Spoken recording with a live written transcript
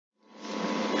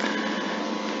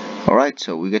Alright,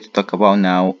 so we get to talk about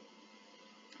now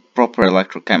proper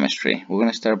electrochemistry. We're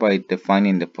going to start by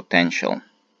defining the potential.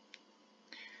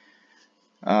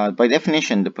 By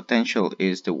definition, the potential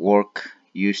is the work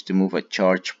used to move a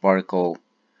charged particle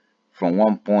from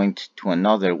one point to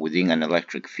another within an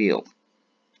electric field.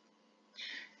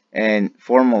 And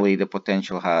formally, the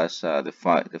potential has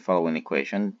the following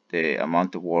equation: the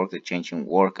amount of work, the change in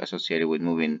work associated with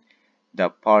moving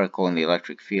that particle in the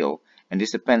electric field. And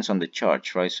this depends on the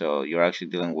charge, right? So you're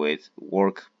actually dealing with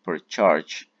work per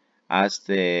charge as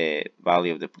the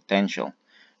value of the potential.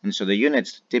 And so the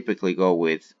units typically go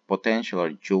with potential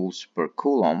are joules per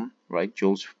coulomb, right?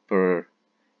 Joules per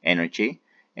energy,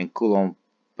 and coulomb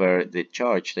per the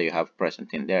charge that you have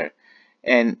present in there.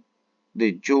 And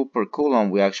the joule per coulomb,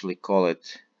 we actually call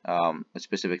it a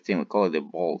specific thing. We call it the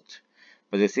volt.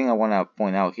 But the thing I want to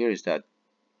point out here is that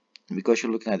because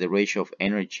you're looking at the ratio of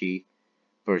energy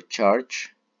per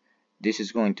charge, this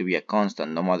is going to be a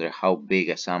constant no matter how big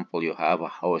a sample you have or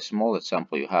how small a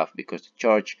sample you have, because the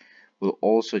charge will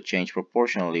also change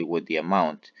proportionally with the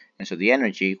amount. And so the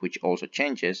energy, which also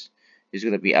changes, is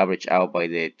going to be averaged out by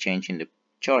the change in the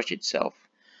charge itself.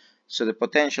 So the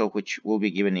potential, which will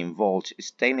be given in volts, is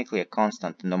technically a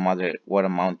constant no matter what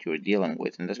amount you're dealing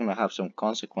with. And that's going to have some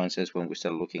consequences when we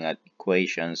start looking at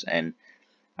equations and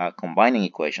combining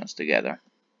equations together.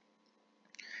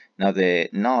 Now the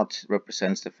naught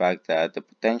represents the fact that the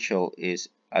potential is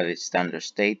at its standard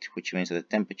state, which means that the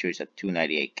temperature is at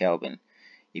 298 Kelvin.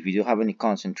 If you do have any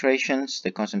concentrations,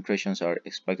 the concentrations are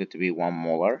expected to be 1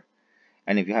 molar.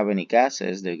 And if you have any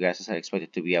gases, the gases are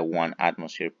expected to be at 1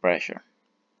 atmosphere pressure.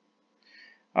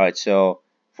 Alright, so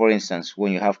for instance,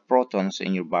 when you have protons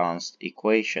in your balanced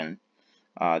equation,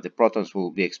 the protons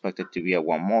will be expected to be at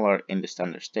 1 molar in the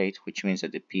standard state, which means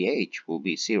that the pH will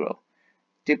be 0.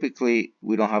 Typically,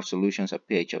 we don't have solutions at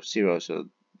pH of 0, so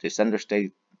the standard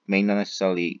state may not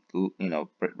necessarily,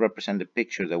 represent the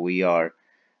picture that we are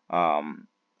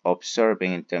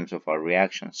observing in terms of our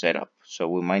reaction setup. So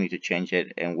we might need to change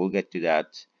it, and we'll get to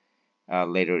that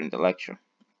later in the lecture.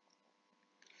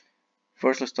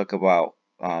 First, let's talk about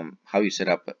how you set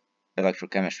up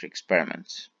electrochemistry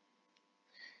experiments.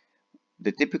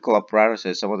 The typical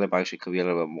apparatuses, some of them actually could be a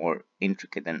little bit more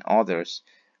intricate than others,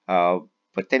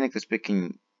 but technically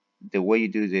speaking, the way you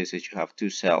do this is you have two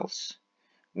cells,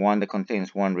 one that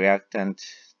contains one reactant,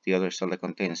 the other cell that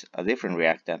contains a different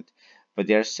reactant, but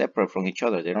they are separate from each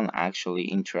other. They don't actually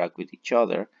interact with each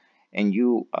other, and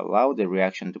you allow the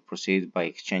reaction to proceed by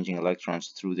exchanging electrons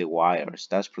through the wires,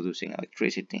 thus producing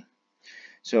electricity.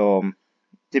 So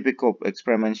typical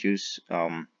experiments use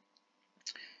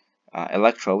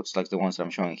electrodes like the ones that I'm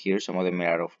showing here. Some of them are made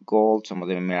out of gold, some of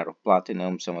them are made out of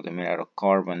platinum, some of them are made out of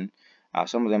carbon.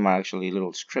 Some of them are actually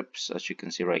little strips, as you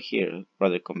can see right here,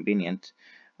 rather convenient.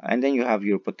 And then you have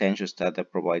your potentiostat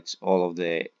that provides all of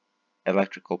the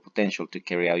electrical potential to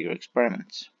carry out your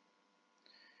experiments.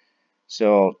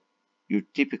 So your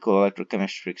typical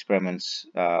electrochemistry experiments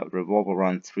revolve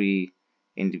around 3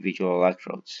 individual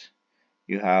electrodes.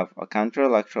 You have a counter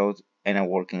electrode and a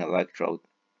working electrode,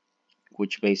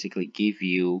 which basically give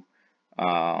you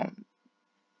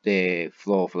the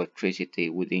flow of electricity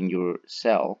within your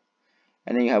cell.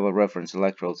 And then you have a reference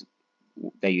electrode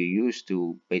that you use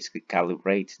to basically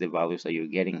calibrate the values that you're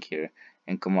getting here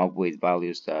and come up with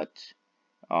values that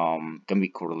can be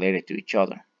correlated to each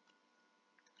other.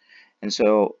 And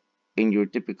so in your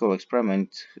typical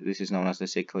experiment, this is known as the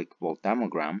cyclic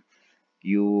voltammogram,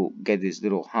 you get these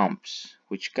little humps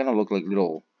which kind of look like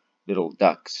little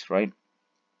ducts, right?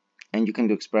 And you can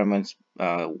do experiments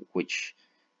which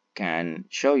can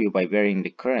show you, by varying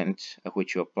the current at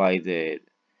which you apply the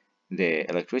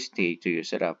electricity to your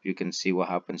setup, you can see what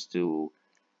happens to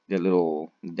the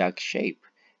little duct shape.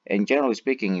 And generally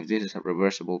speaking, if this is a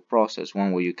reversible process,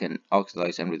 one where you can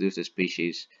oxidize and reduce the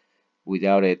species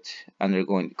without it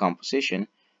undergoing decomposition,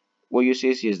 what you see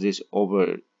is this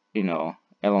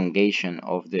elongation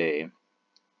of the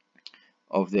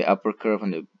upper curve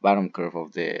and the bottom curve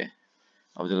of the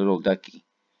little ducky.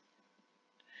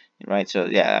 Right, so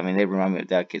yeah, I mean, they remind me of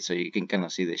ducky, so you can kind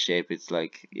of see the shape. It's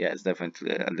like, yeah, it's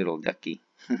definitely a little ducky.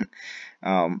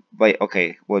 But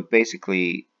okay, what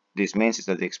basically this means is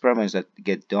that the experiments that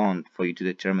get done for you to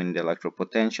determine the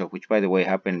electropotential, which by the way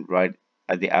happen right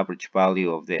at the average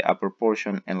value of the upper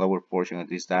portion and lower portion of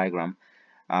this diagram,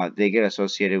 they get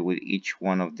associated with each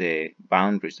one of the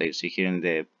boundaries that you see here in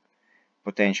the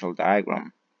potential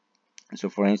diagram. So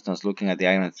for instance, looking at the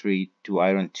iron 3 to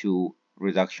iron 2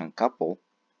 reduction couple,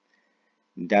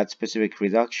 that specific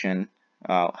reduction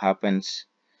happens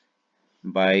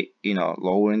by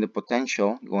lowering the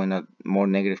potential, going at more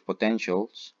negative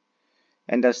potentials,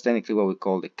 And that's technically what we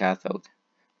call the cathode,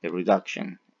 the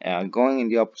reduction. Going in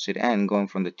the opposite end, going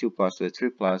from the 2 plus to the 3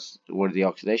 plus, where the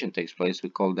oxidation takes place, we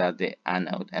call that the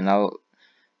anode. And I'll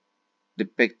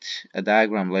depict a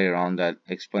diagram later on that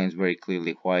explains very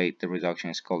clearly why the reduction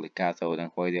is called the cathode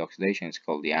and why the oxidation is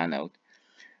called the anode.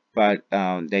 But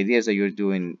the idea is that you're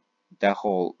doing that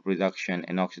whole reduction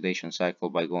and oxidation cycle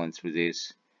by going through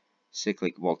this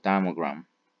cyclic voltammogram.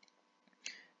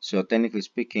 So technically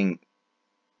speaking,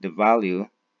 the value,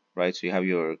 right? So you have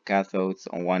your cathodes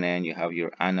on one end, you have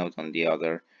your anode on the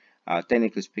other.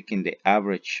 Technically speaking, the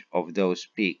average of those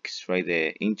peaks, right,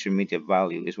 the intermediate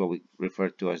value is what we refer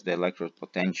to as the electrode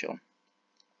potential.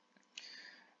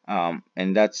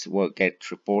 And that's what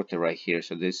gets reported right here.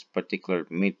 So this particular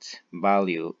mid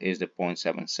value is the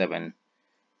 0.77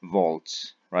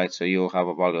 volts, right? So you'll have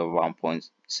a value of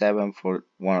 1.7 for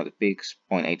one of the peaks,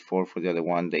 0.84 for the other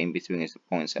one. The in between is the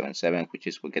 0.77, which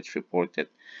is what gets reported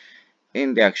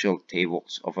in the actual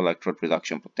tables of electrode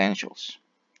reduction potentials.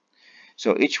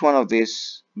 So each one of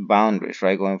these boundaries,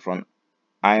 right, going from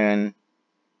iron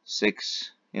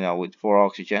 6, with 4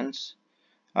 oxygens.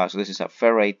 So this is a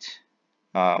ferrite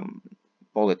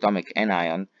polyatomic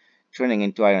anion turning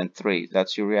into iron 3.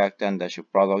 That's your reactant, that's your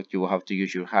product. You will have to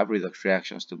use your half-redox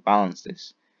reactions to balance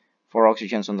this. 4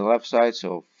 oxygens on the left side,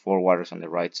 so 4 waters on the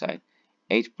right side.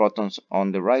 8 protons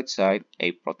on the right side,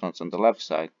 8 protons on the left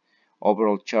side.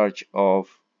 Overall charge of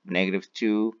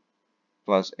 -2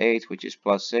 plus 8, which is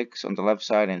plus 6 on the left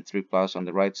side, and 3 plus on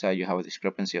the right side. You have a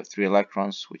discrepancy of 3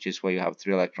 electrons, which is why you have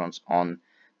 3 electrons on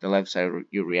the left side of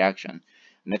your reaction.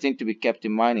 And the thing to be kept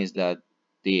in mind is that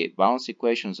the balance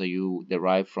equations that you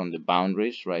derive from the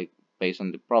boundaries, right, based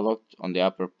on the product on the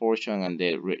upper portion and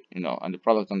the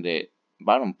product on the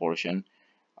bottom portion,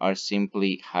 are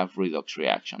simply half-redox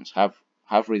reactions,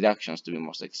 half reductions to be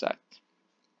most exact.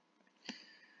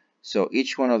 So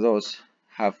each one of those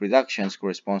half reductions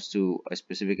corresponds to a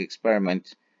specific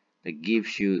experiment that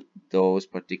gives you those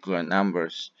particular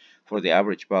numbers for the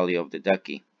average value of the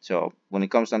ducky. So when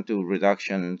it comes down to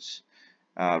reduction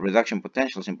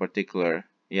potentials in particular,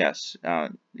 yes,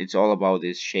 it's all about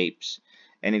these shapes.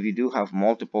 And if you do have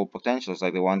multiple potentials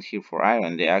like the one here for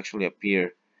iron, they actually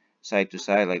appear side to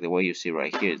side like the way you see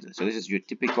right here. So this is your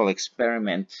typical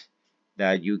experiment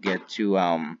that you get to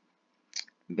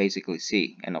basically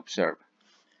see and observe.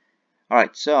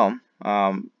 Alright, so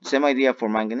same idea for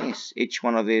manganese. Each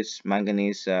one of these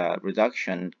manganese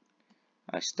reduction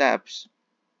steps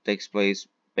takes place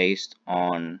based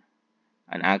on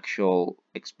an actual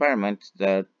experiment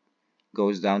that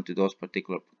goes down to those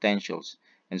particular potentials.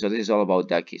 And so this is all about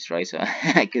duckies, right? So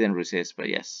I couldn't resist, but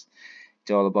yes,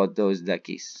 it's all about those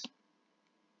duckies.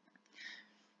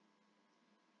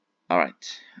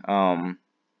 Alright,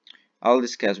 I'll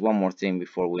discuss one more thing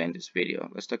before we end this video.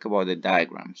 Let's talk about the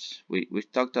diagrams.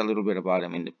 We've talked a little bit about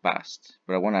them in the past,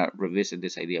 but I want to revisit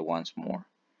this idea once more.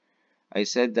 I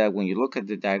said that when you look at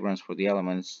the diagrams for the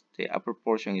elements, the upper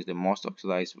portion is the most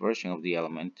oxidized version of the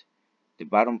element, the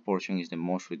bottom portion is the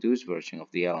most reduced version of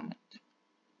the element.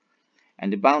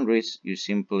 And the boundaries, you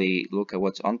simply look at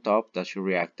what's on top, that's your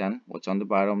reactant, what's on the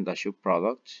bottom, that's your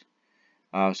product.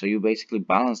 So you basically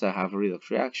balance that half-redox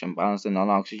reaction, balance the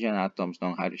non-oxygen atoms,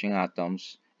 non-hydrogen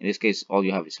atoms. In this case, all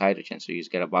you have is hydrogen, so you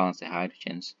just gotta balance the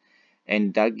hydrogens.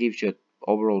 And that gives you an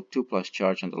overall 2 plus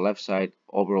charge on the left side,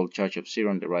 overall charge of 0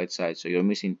 on the right side. So you're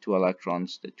missing 2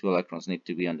 electrons. The 2 electrons need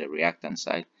to be on the reactant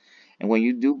side. And when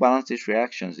you do balance these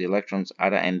reactions, the electrons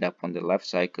either end up on the left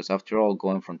side, because after all,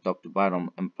 going from top to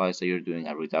bottom implies that you're doing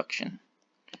a reduction.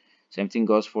 Same thing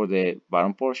goes for the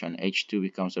bottom portion. H2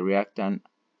 becomes a reactant,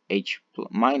 H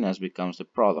minus becomes the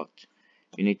product.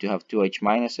 You need to have 2 H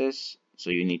minuses, so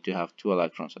you need to have 2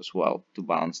 electrons as well to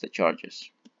balance the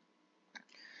charges.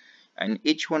 And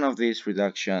each one of these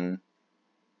reduction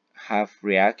half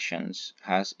reactions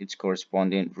has its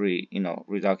corresponding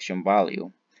reduction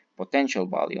value, potential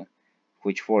value,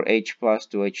 which for H plus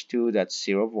to H2 that's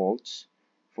 0 volts,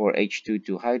 for H2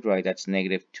 to hydride that's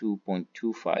negative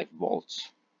 2.25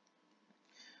 volts.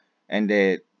 And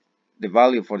the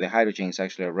value for the hydrogen is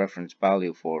actually a reference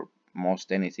value for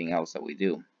most anything else that we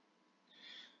do.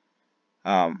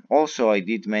 Also, I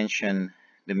did mention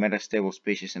the metastable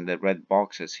species in the red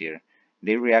boxes here.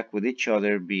 They react with each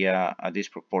other via a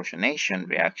disproportionation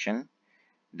reaction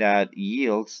that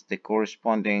yields the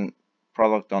corresponding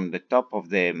product on the top of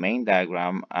the main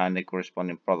diagram and the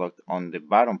corresponding product on the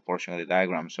bottom portion of the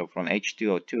diagram. So from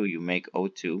H2O2 you make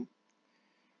O2,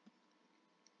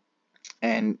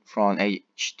 and from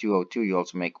H2O2 you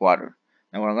also make water.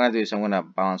 Now what I'm going to do is I'm going to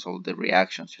balance all the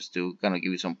reactions just to kind of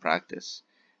give you some practice.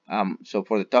 So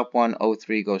for the top one,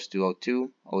 O3 goes to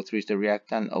O2, O3 is the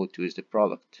reactant, O2 is the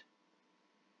product.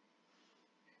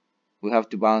 we have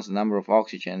to balance the number of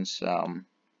oxygens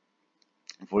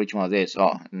for each one of these.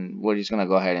 Oh, and we're just going to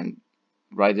go ahead and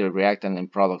write the reactant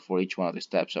and product for each one of the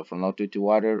steps. So from O2 to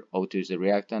water, O2 is the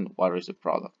reactant, water is the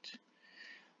product.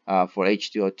 For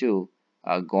H2O2,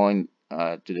 going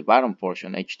to the bottom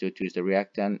portion, H2O2 is the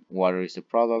reactant, water is the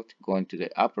product. Going to the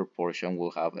upper portion,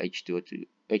 we'll have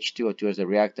H2O2 as the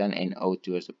reactant and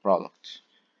O2 as the product.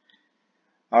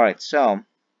 Alright, so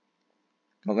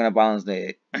we're going to balance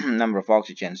the number of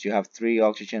oxygens. You have 3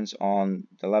 oxygens on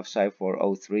the left side for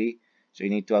O3, so you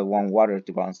need to add 1 water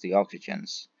to balance the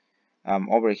oxygens.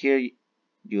 Over here,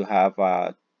 you have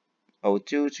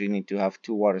O2, so you need to have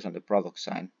 2 waters on the product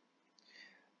side.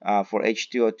 For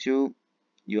H2O2,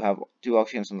 you have 2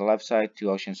 oxygens on the left side, 2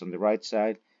 oxygens on the right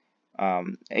side.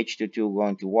 H2O2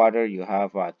 going to water, you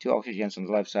have 2 oxygens on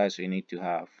the left side, so you need to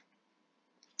have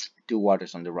 2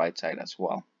 waters on the right side as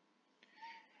well.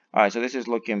 Alright, so this is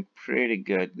looking pretty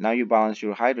good. Now you balance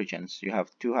your hydrogens. You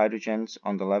have 2 hydrogens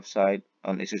on the left side,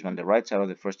 on the right side of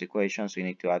the first equation, so you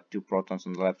need to add 2 protons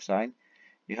on the left side.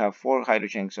 You have 4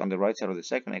 hydrogens on the right side of the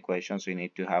second equation, so you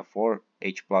need to have 4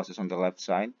 H pluses on the left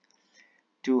side.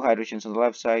 2 hydrogens on the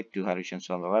left side, 2 hydrogens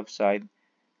on the left side.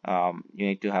 You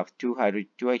need to have 2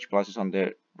 H pluses on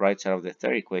the right side of the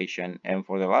third equation, and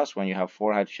for the last one you have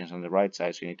 4 hydrogens on the right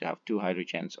side, so you need to have 2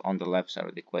 hydrogens on the left side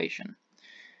of the equation.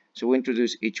 So we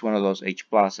introduce each one of those H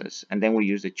pluses, and then we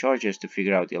use the charges to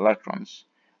figure out the electrons.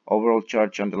 Overall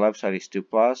charge on the left side is 2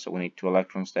 plus, so we need 2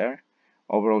 electrons there.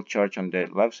 Overall charge on the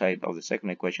left side of the second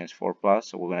equation is 4 plus,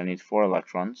 so we're going to need 4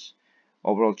 electrons.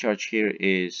 Overall charge here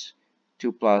is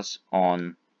 2 plus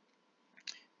on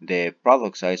the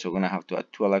product side, so we're going to have to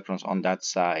add 2 electrons on that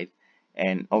side.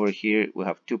 And over here we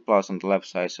have 2 plus on the left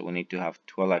side, so we need to have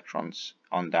 2 electrons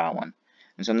on that one.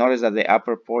 And so notice that the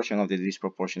upper portion of the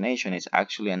disproportionation is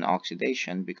actually an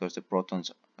oxidation because the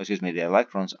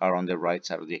electrons are on the right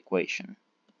side of the equation.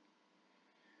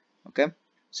 Okay,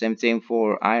 same thing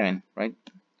for iron, right?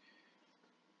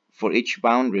 For each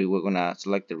boundary, we're going to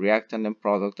select the reactant and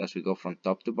product as we go from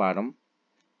top to bottom.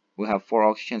 We have 4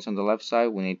 oxygens on the left side,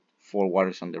 we need 4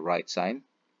 waters on the right side.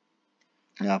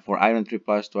 For iron 3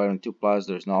 plus to iron 2 plus,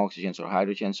 there's no oxygens or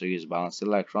hydrogens, so use balanced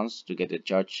electrons to get the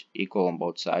charge equal on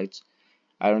both sides.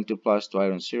 Iron 2 plus to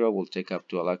iron 0 will take up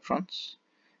 2 electrons.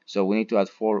 So we need to add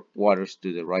 4 waters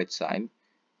to the right side.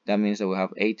 That means that we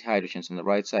have 8 hydrogens on the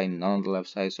right side, none on the left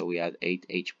side, so we add 8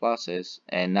 H pluses.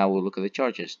 And now we'll look at the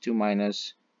charges. 2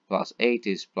 minus plus 8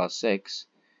 is plus 6.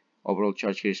 Overall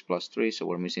charge here is plus 3, so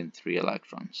we're missing 3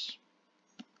 electrons.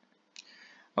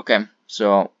 Okay,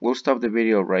 so we'll stop the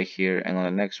video right here, and on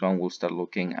the next one we'll start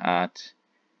looking at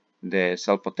the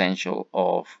cell potential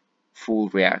of full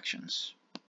reactions.